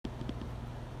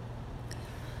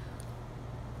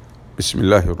بسم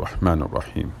الله الرحمن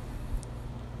الرحيم.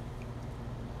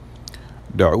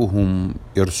 دعوهم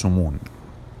يرسمون،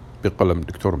 بقلم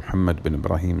دكتور محمد بن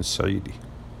إبراهيم السعيدي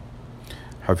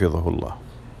حفظه الله.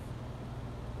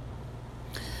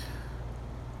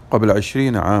 قبل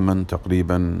 20 عاما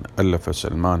تقريبا ألف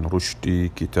سلمان رشدي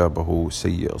كتابه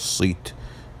سيء الصيت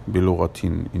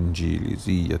بلغة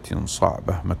إنجليزية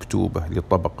صعبة مكتوبة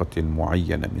لطبقة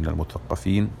معينة من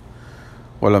المثقفين،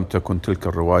 ولم تكن تلك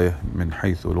الرواية من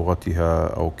حيث لغتها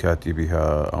أو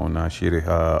كاتبها أو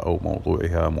ناشرها أو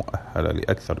موضوعها مؤهلة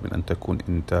لأكثر من أن تكون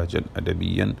إنتاجا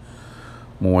أدبيا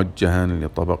موجها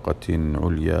لطبقة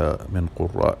عليا من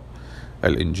قراء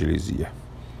الإنجليزية.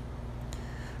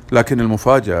 لكن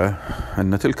المفاجأة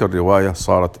أن تلك الرواية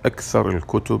صارت أكثر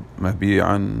الكتب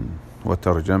مبيعا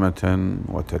وترجمة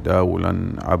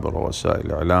وتداولا عبر وسائل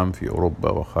الإعلام في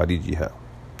أوروبا وخارجها،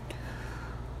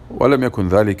 ولم يكن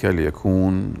ذلك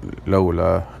ليكون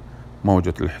لولا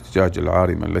موجة الاحتجاج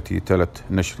العارمة التي تلت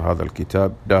نشر هذا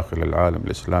الكتاب داخل العالم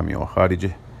الإسلامي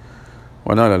وخارجه،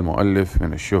 ونال المؤلف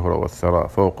من الشهرة والثراء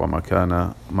فوق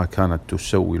ما كانت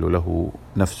تسول له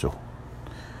نفسه.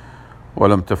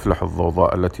 ولم تفلح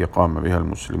الضوضاء التي قام بها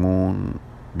المسلمون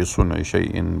بصنع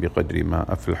شيء بقدر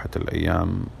ما أفلحت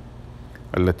الأيام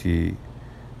التي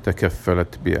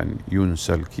تكفلت بأن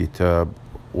ينسى الكتاب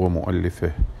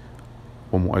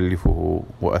ومؤلفه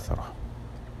وأثره.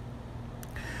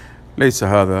 ليس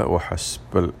هذا وحسب،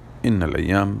 بل إن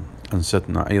الأيام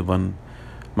أنستنا أيضا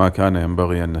ما كان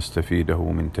ينبغي أن نستفيده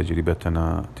من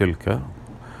تجربتنا تلك،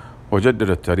 وجدد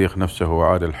التاريخ نفسه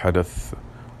وعاد الحدث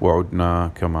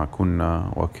وعدنا كما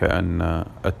كنا وكأن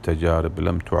التجارب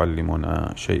لم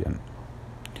تعلمنا شيئا.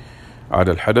 عاد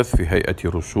الحدث في هيئة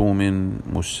رسوم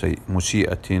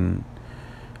مسيئة،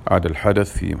 عاد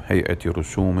الحدث في هيئة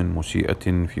رسوم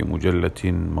مسيئة في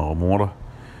مجلة مغمورة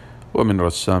ومن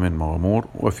رسام مغمور،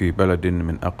 وفي بلد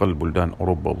من أقل بلدان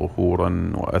أوروبا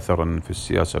ظهورا وأثرا في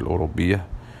السياسة الأوروبية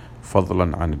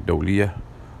فضلا عن الدولية.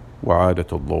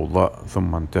 وعادت الضوضاء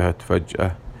ثم انتهت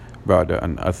فجأة بعد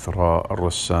أن أثرى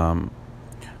الرسام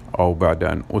أو بعد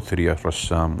أن أثري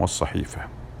الرسام والصحيفة،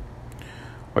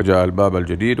 وجاء الباب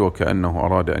الجديد وكأنه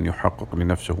أراد أن يحقق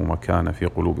لنفسه مكانة في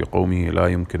قلوب قومه لا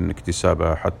يمكن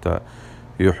اكتسابها حتى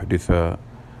يحدث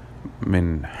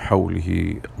من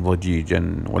حوله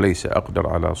ضجيجا، وليس أقدر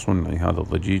على صنع هذا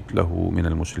الضجيج له من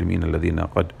المسلمين الذين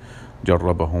قد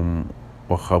جربهم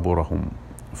وخبرهم،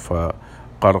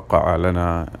 فقرقع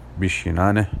لنا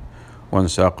بشنانه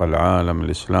وانساق العالم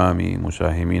الإسلامي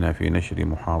مساهمين في نشر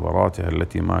محاضراته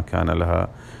التي ما كان لها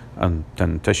أن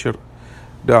تنتشر،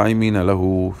 داعمين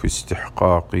له في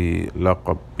استحقاق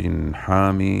لقب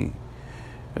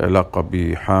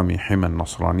حامي حمى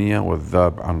النصرانية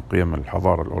والذاب عن قيم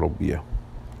الحضارة الأوروبية.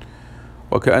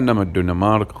 وكأنما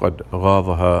الدنمارك قد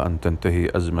غاضها أن تنتهي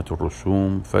أزمة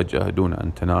الرسوم فجأة دون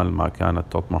أن تنال ما كانت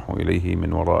تطمح إليه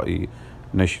من وراء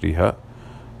نشرها،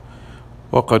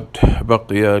 وقد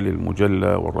بقي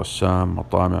للمجلة والرسام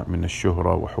مطامع من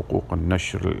الشهرة وحقوق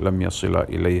النشر لم يصل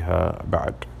إليها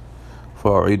بعد،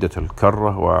 فأعيدت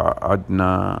الكرة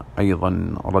وعدنا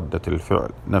أيضا ردة الفعل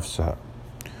نفسها،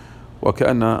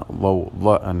 وكأن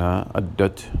ضوضاءنا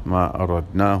أدت ما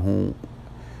أردناه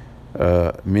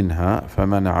منها،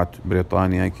 فمنعت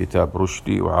بريطانيا كتاب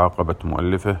رشدي وعاقبت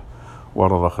مؤلفه،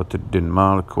 ورضخت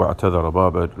الدنمارك واعتذر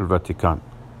بابا الفاتيكان.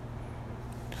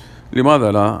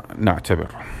 لماذا لا نعتبر؟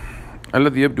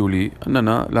 الذي يبدو لي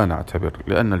أننا لا نعتبر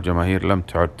لأن الجماهير لم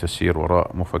تعد تسير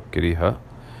وراء مفكريها،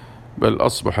 بل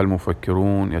أصبح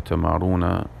المفكرون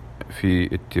يتمارون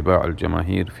في اتباع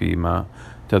الجماهير فيما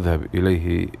تذهب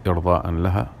إليه إرضاء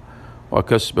لها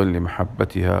وكسبا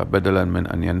لمحبتها، بدلا من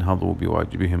أن ينهضوا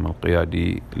بواجبهم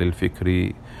القيادي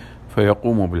للفكر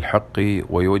فيقوموا بالحق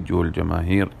ويوجهوا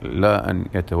الجماهير لا أن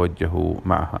يتوجهوا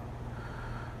معها.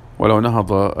 ولو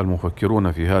نهض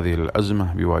المفكرون في هذه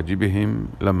الأزمة بواجبهم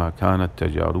لما كانت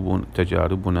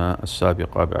تجاربنا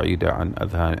السابقة بعيدة عن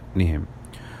أذهانهم،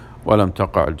 ولم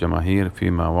تقع الجماهير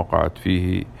فيما وقعت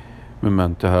فيه، مما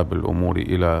انتهى بالأمور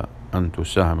إلى أن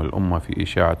تساهم الأمة في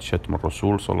إشاعة شتم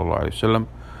الرسول صلى الله عليه وسلم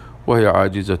وهي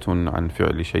عاجزة عن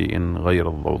فعل شيء غير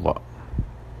الضوضاء.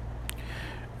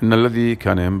 إن الذي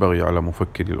كان ينبغي على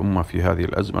مفكر الأمة في هذه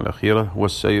الأزمة الأخيرة هو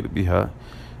السير بها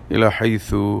إلى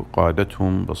حيث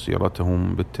قادتهم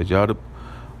بصيرتهم بالتجارب،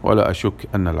 ولا أشك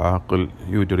أن العاقل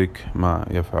يدرك ما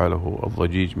يفعله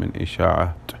الضجيج من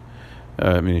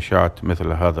إشاعة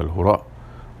مثل هذا الهراء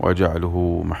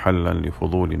وجعله محلا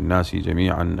لفضول الناس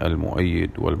جميعا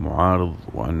المؤيد والمعارض،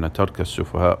 وأن ترك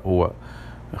السفهاء هو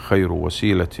خير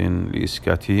وسيلة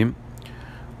لإسكاتهم.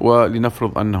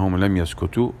 ولنفرض أنهم لم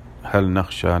يسكتوا، هل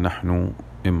نخشى نحن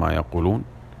مما يقولون؟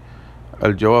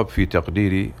 الجواب في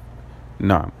تقديري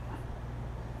نعم،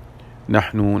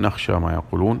 نحن نخشى ما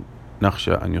يقولون،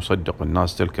 نخشى أن يصدق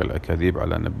الناس تلك الأكاذيب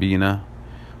على نبينا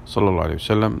صلى الله عليه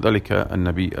وسلم، ذلك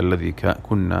النبي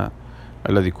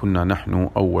الذي كنا نحن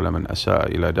أول من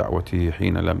أساء إلى دعوته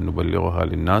حين لم نبلغها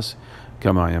للناس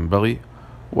كما ينبغي،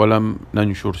 ولم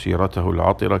ننشر سيرته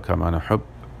العطرة كما نحب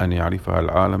أن يعرفها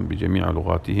العالم بجميع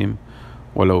لغاتهم،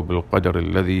 ولو بالقدر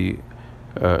الذي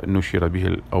نشر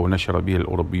به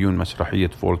الأوروبيون مسرحية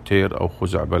فولتير أو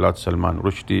خزعبلات سلمان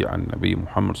رشدي عن النبي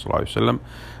محمد صلى الله عليه وسلم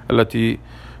التي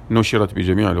نشرت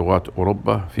بجميع لغات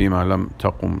أوروبا، فيما لم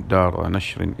تقم دار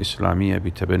نشر إسلامية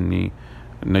بتبني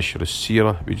نشر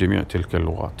السيرة بجميع تلك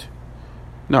اللغات.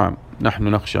 نعم، نحن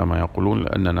نخشى ما يقولون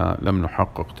لأننا لم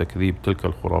نحقق تكذيب تلك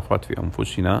الخرافات في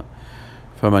أنفسنا،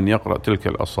 فمن يقرأ تلك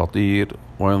الأساطير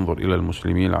وينظر إلى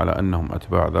المسلمين على أنهم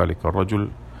أتباع ذلك الرجل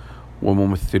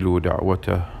وممثلو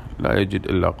دعوته لا يجد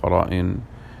إلا قرائن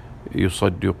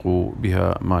يصدق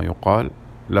بها ما يقال،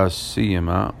 لا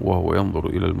سيما وهو ينظر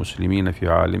إلى المسلمين في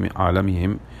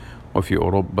عالمهم وفي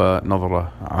أوروبا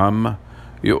نظرة عامة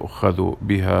يؤخذ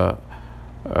بها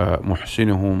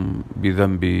محسنهم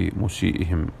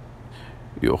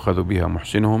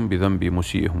بذنب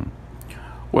مسيئهم.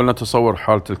 ولنتصور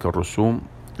حال تلك الرسوم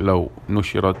لو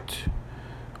نشرت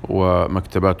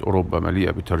ومكتبات أوروبا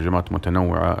مليئة بترجمات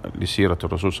متنوعة لسيرة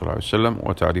الرسول صلى الله عليه وسلم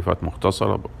وتعريفات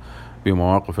مختصرة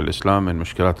بمواقف الإسلام من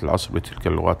مشكلات العصر بتلك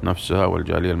اللغات نفسها،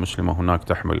 والجالية المسلمة هناك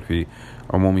تحمل في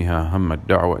عمومها هم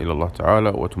الدعوة إلى الله تعالى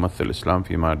وتمثل الإسلام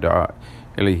فيما دعا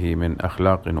إليه من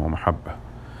أخلاق ومحبة.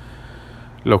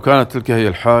 لو كانت تلك هي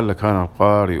الحال لكان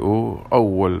القارئ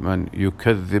أول من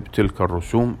يكذب تلك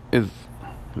الرسوم، إذ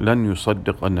لن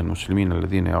يصدق أن المسلمين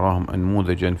الذين يراهم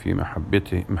أنموذجا في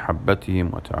محبتهم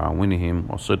وتعاونهم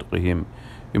وصدقهم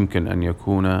يمكن أن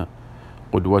يكون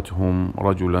قدوتهم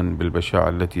رجلا بالبشاعة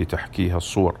التي تحكيها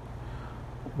الصور.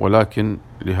 ولكن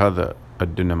لهذا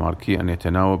الدنماركي أن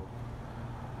يتناوب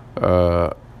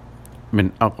من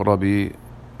أقرب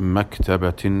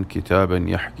مكتبة كتابا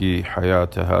يحكي حياة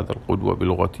هذا القدوة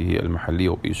بلغته المحلية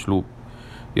وبأسلوب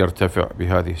يرتفع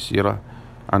بهذه السيرة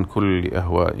عن كل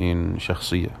أهواء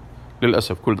شخصية.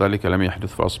 للأسف كل ذلك لم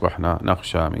يحدث، فأصبحنا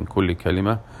نخشى من كل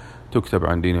كلمة تكتب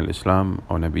عن دين الإسلام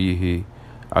أو نبيه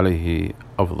عليه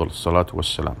أفضل الصلاة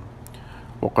والسلام.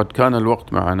 وقد كان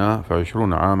الوقت معنا ف20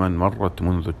 عاما مرت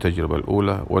منذ التجربة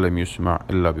الأولى ولم يسمع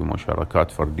إلا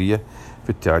بمشاركات فردية في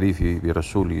التعريف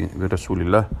برسول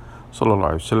الله صلى الله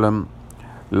عليه وسلم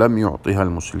لم يعطيها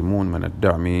المسلمون من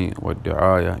الدعم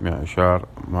والدعاية معشار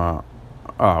ما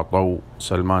أعطوا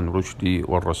سلمان رشدي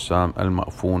والرسام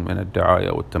المأفون من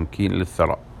الدعاية والتمكين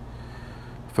للثراء.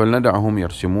 فلندعهم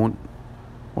يرسمون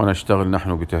ونشتغل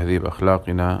نحن بتهذيب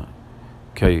أخلاقنا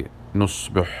كي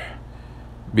نصبح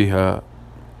بها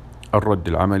الرد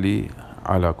العملي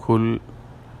على كل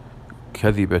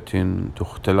كذبة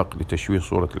تختلق لتشويه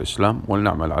صورة الإسلام،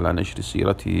 ولنعمل على نشر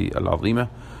سيرته العظيمة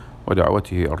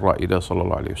ودعوته الرائدة صلى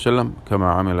الله عليه وسلم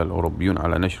كما عمل الأوروبيون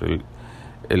على نشر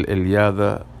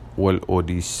الإلياذة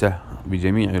والأوديسة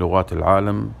بجميع لغات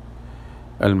العالم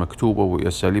المكتوبة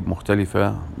بأساليب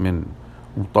مختلفة من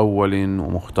مطول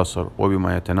ومختصر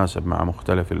وبما يتناسب مع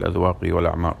مختلف الأذواق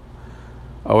والأعمار.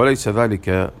 أوليس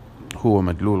ذلك هو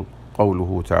مدلول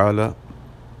قوله تعالى: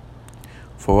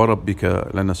 فوربك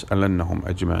لنسألنهم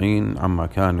أجمعين عما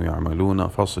كانوا يعملون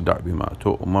فاصدع بما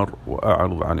تؤمر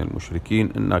وأعرض عن المشركين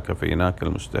إنا كفيناك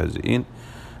المستهزئين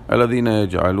الذين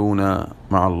يجعلون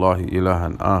مع الله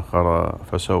إلها آخر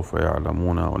فسوف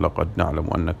يعلمون ولقد نعلم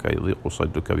أنك يضيق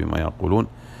صدرك بما يقولون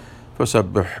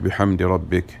فسبح بحمد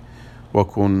ربك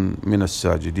وكن من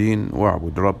الساجدين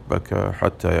واعبد ربك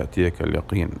حتى يأتيك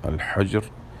اليقين. الحجر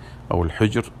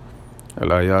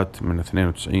الآيات من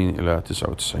 92 إلى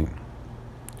 99.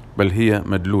 بل هي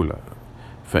مدلولة،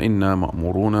 فإنا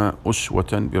مأمورون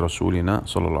أسوة برسولنا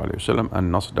صلى الله عليه وسلم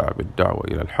أن نصدع بالدعوة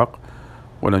إلى الحق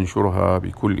وننشرها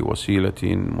بكل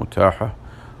وسيلة متاحة،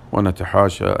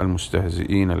 ونتحاشى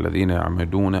المستهزئين الذين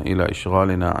يعمدون إلى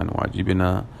إشغالنا عن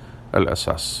واجبنا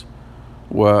الأساس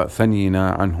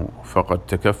وثنينا عنه، فقد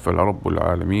تكفل رب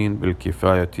العالمين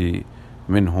بالكفاية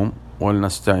منهم،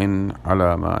 ولنستعن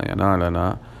على ما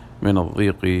ينالنا من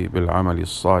الضيق بالعمل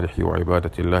الصالح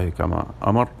وعبادة الله كما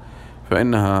أمر،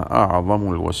 فإنها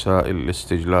أعظم الوسائل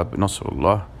لاستجلاب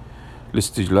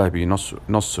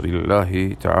نصر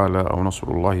الله تعالى أو نصر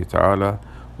الله تعالى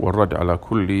والرد على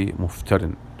كل مفتر.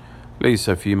 ليس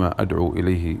فيما أدعو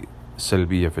إليه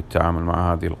سلبية في التعامل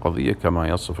مع هذه القضية كما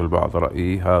يصف البعض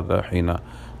رأيي هذا حين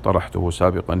طرحته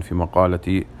سابقا في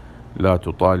مقالتي لا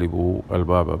تطالبوا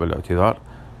الباب بالاعتذار،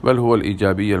 بل هو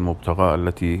الإيجابية المبتغاة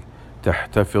التي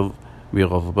تحتفظ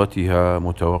بغضبتها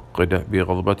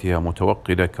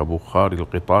متوقدة كبخار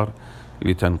القطار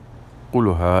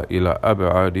ينقلها إلى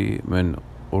أبعد من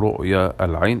رؤية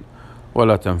العين،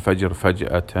 ولا تنفجر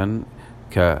فجأة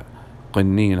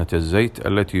كقنينة الزيت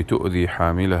التي تؤذي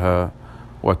حاملها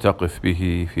وتقف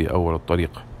به في أول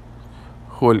الطريق.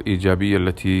 هو الإيجابية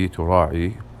التي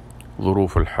تراعي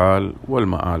ظروف الحال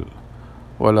والمآل،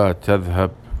 ولا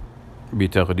تذهب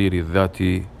بتقدير الذات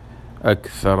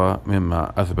أكثر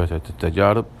مما أثبتت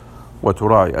التجارب،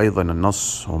 وتراعي أيضا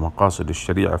النص ومقاصد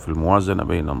الشريعة في الموازنة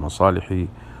بين المصالح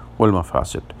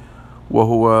والمفاسد.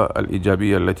 وهو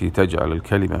الإيجابية التي تجعل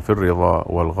الكلمة في الرضا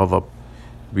والغضب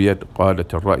بيد قادة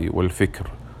الرأي والفكر،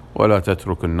 ولا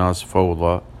تترك الناس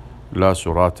فوضى لا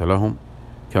سرات لهم،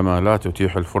 كما لا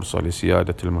تتيح الفرصة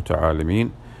لسيادة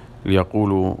المتعالمين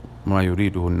ليقولوا ما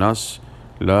يريده الناس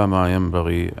لا ما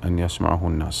ينبغي أن يسمعه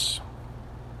الناس.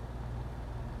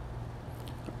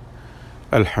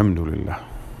 الحمد لله.